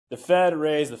The Fed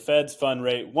raised the Fed's fund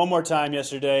rate one more time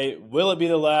yesterday. Will it be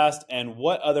the last? And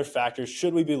what other factors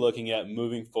should we be looking at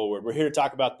moving forward? We're here to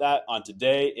talk about that on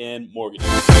Today in Mortgage.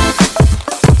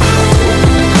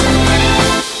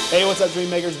 Hey, what's up, Dream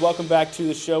Makers? Welcome back to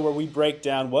the show where we break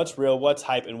down what's real, what's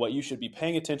hype, and what you should be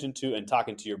paying attention to and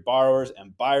talking to your borrowers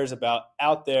and buyers about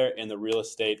out there in the real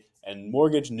estate and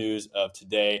mortgage news of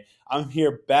today. I'm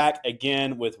here back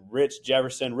again with Rich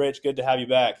Jefferson. Rich, good to have you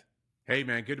back. Hey,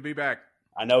 man, good to be back.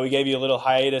 I know we gave you a little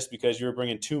hiatus because you were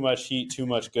bringing too much heat, too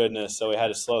much goodness, so we had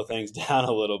to slow things down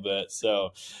a little bit. So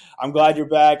I'm glad you're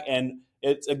back, and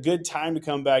it's a good time to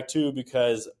come back too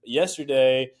because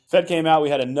yesterday Fed came out, we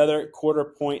had another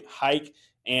quarter-point hike,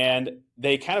 and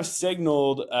they kind of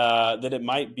signaled that it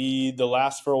might be the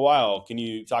last for a while. Can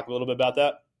you talk a little bit about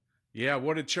that? Yeah,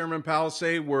 what did Chairman Powell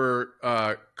say? We're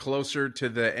closer to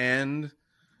the end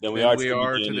than we are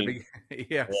to the beginning.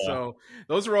 Yeah, so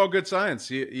those are all good signs.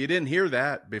 You didn't hear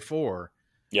that before.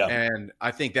 Yeah. And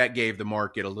I think that gave the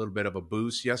market a little bit of a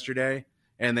boost yesterday.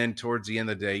 And then towards the end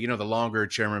of the day, the longer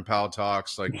Chairman Powell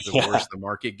talks, like the worse the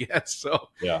market gets. So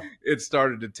it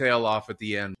started to tail off at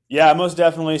the end. Yeah, most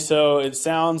definitely. So it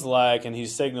sounds like, and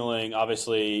he's signaling,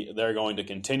 obviously, they're going to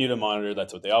continue to monitor.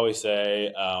 That's what they always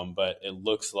say. But it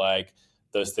looks like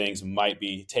those things might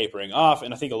be tapering off.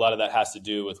 And I think a lot of that has to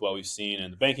do with what we've seen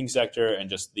in the banking sector and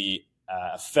just the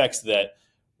effects that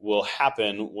will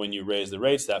happen when you raise the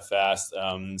rates that fast,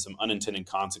 some unintended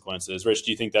consequences. Rich,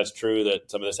 do you think that's true,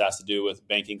 that some of this has to do with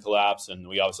banking collapse? And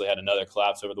we obviously had another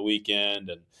collapse over the weekend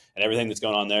and everything that's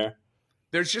going on there.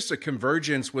 There's just a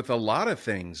convergence with a lot of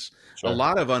things, Sure. A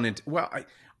lot of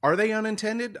are they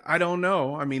unintended? I don't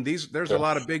know. I mean, there's Sure. a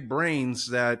lot of big brains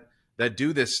that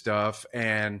do this stuff.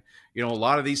 And, a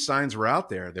lot of these signs were out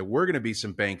there that were going to be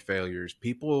some bank failures.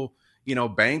 People,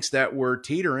 banks that were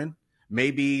teetering,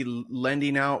 maybe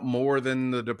lending out more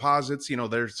than the deposits.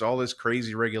 There's all this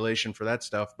crazy regulation for that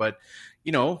stuff. But,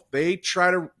 they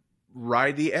try to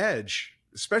ride the edge,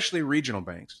 especially regional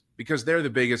banks, because they're the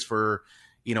biggest for,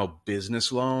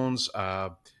 business loans,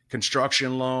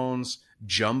 construction loans,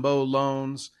 jumbo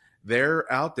loans.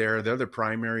 They're out there. They're the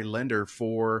primary lender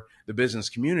for the business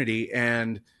community.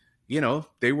 And,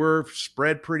 they were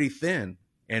spread pretty thin.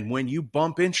 And when you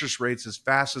bump interest rates as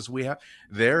fast as we have,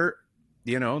 there's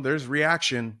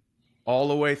reaction all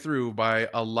the way through by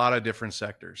a lot of different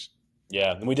sectors.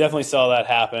 Yeah, and we definitely saw that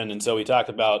happen. And so we talked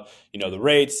about, the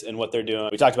rates and what they're doing.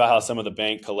 We talked about how some of the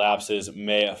bank collapses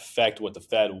may affect what the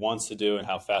Fed wants to do and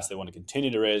how fast they want to continue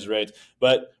to raise rates.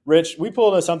 But Rich, we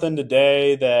pulled something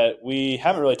today that we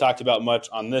haven't really talked about much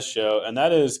on this show, and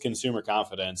that is consumer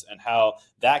confidence and how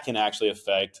that can actually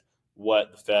affect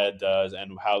what the Fed does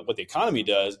and what the economy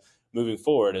does moving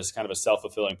forward as kind of a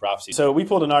self-fulfilling prophecy. So we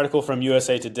pulled an article from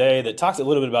USA Today that talks a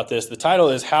little bit about this. The title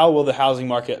is "How Will the Housing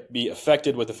Market Be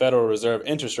Affected with the Federal Reserve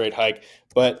Interest Rate Hike?"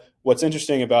 But what's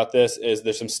interesting about this is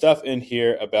there's some stuff in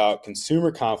here about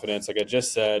consumer confidence, like I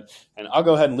just said. And I'll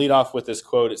go ahead and lead off with this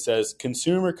quote. It says,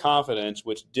 "Consumer confidence,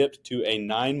 which dipped to a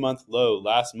 9-month low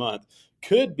last month,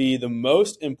 could be the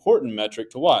most important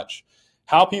metric to watch.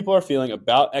 How people are feeling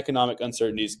about economic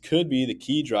uncertainties could be the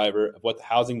key driver of what the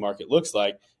housing market looks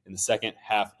like in the second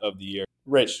half of the year."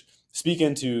 Rich, speak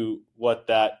into what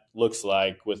that looks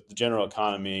like with the general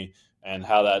economy and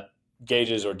how that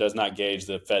gauges or does not gauge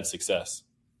the Fed's success.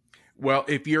 Well,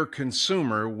 if your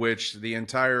consumer, which the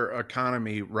entire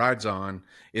economy rides on,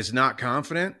 is not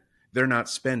confident, they're not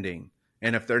spending.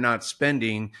 And if they're not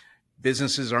spending,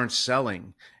 businesses aren't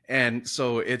selling. And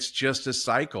so it's just a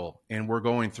cycle, and we're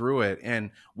going through it.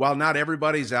 And while not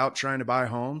everybody's out trying to buy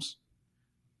homes,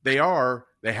 they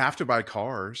have to buy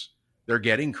cars. They're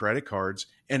getting credit cards,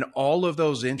 and all of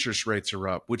those interest rates are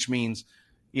up, which means,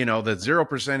 the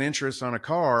 0% interest on a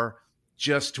car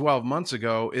just 12 months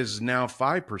ago is now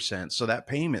 5%. So that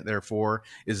payment, therefore,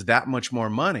 is that much more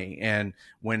money. And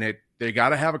when they got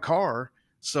to have a car.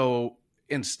 So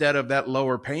instead of that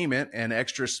lower payment and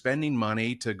extra spending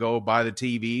money to go buy the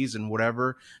TVs and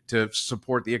whatever to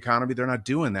support the economy, they're not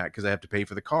doing that because they have to pay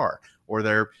for the car, or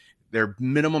their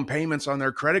minimum payments on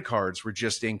their credit cards were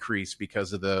just increased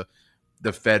because of the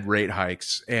Fed rate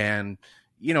hikes. And,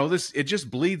 it just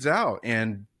bleeds out.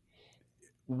 And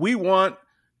we want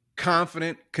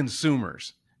confident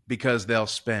consumers because they'll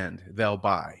spend, they'll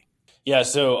buy. Yeah,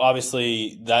 so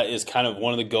obviously that is kind of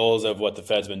one of the goals of what the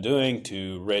Fed's been doing,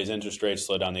 to raise interest rates,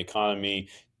 slow down the economy,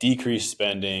 decrease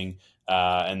spending,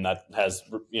 and that has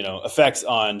effects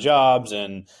on jobs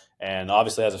and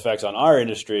obviously has effects on our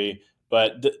industry.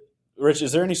 But Rich,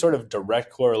 is there any sort of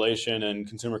direct correlation in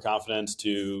consumer confidence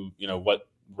to what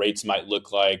rates might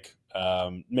look like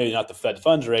maybe not the Fed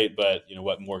funds rate, but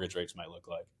what mortgage rates might look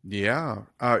like. Yeah.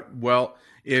 Well,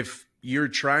 if you're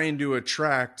trying to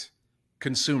attract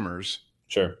consumers,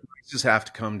 Sure, prices have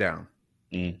to come down.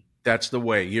 That's the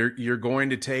way you're going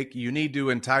to you need to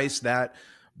entice that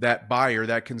buyer,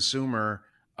 that consumer,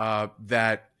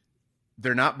 that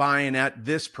they're not buying at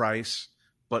this price,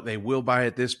 but they will buy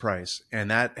at this price. And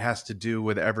that has to do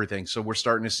with everything. So we're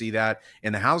starting to see that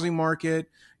in the housing market.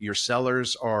 Your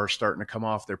sellers are starting to come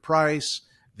off their price.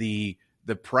 The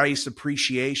price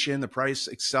appreciation, the price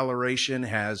acceleration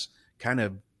has kind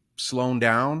of slowed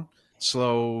down.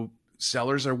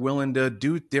 Sellers are willing to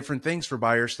do different things for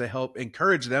buyers to help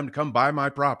encourage them to come buy my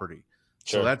property.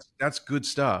 Sure. So that's good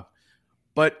stuff.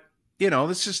 But,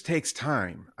 this just takes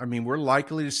time. I mean, we're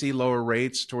likely to see lower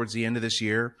rates towards the end of this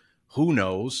year. Who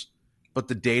knows? But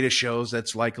the data shows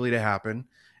that's likely to happen.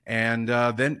 And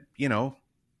then,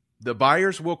 the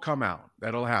buyers will come out.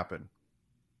 That'll happen.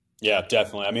 Yeah,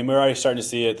 definitely. I mean, we're already starting to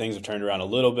see it. Things have turned around a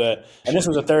little bit. And this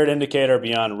was a third indicator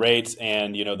beyond rates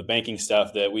and, the banking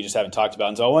stuff that we just haven't talked about.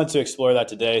 And so I wanted to explore that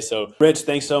today. So, Rich,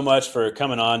 thanks so much for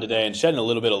coming on today and shedding a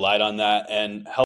little bit of light on that and helping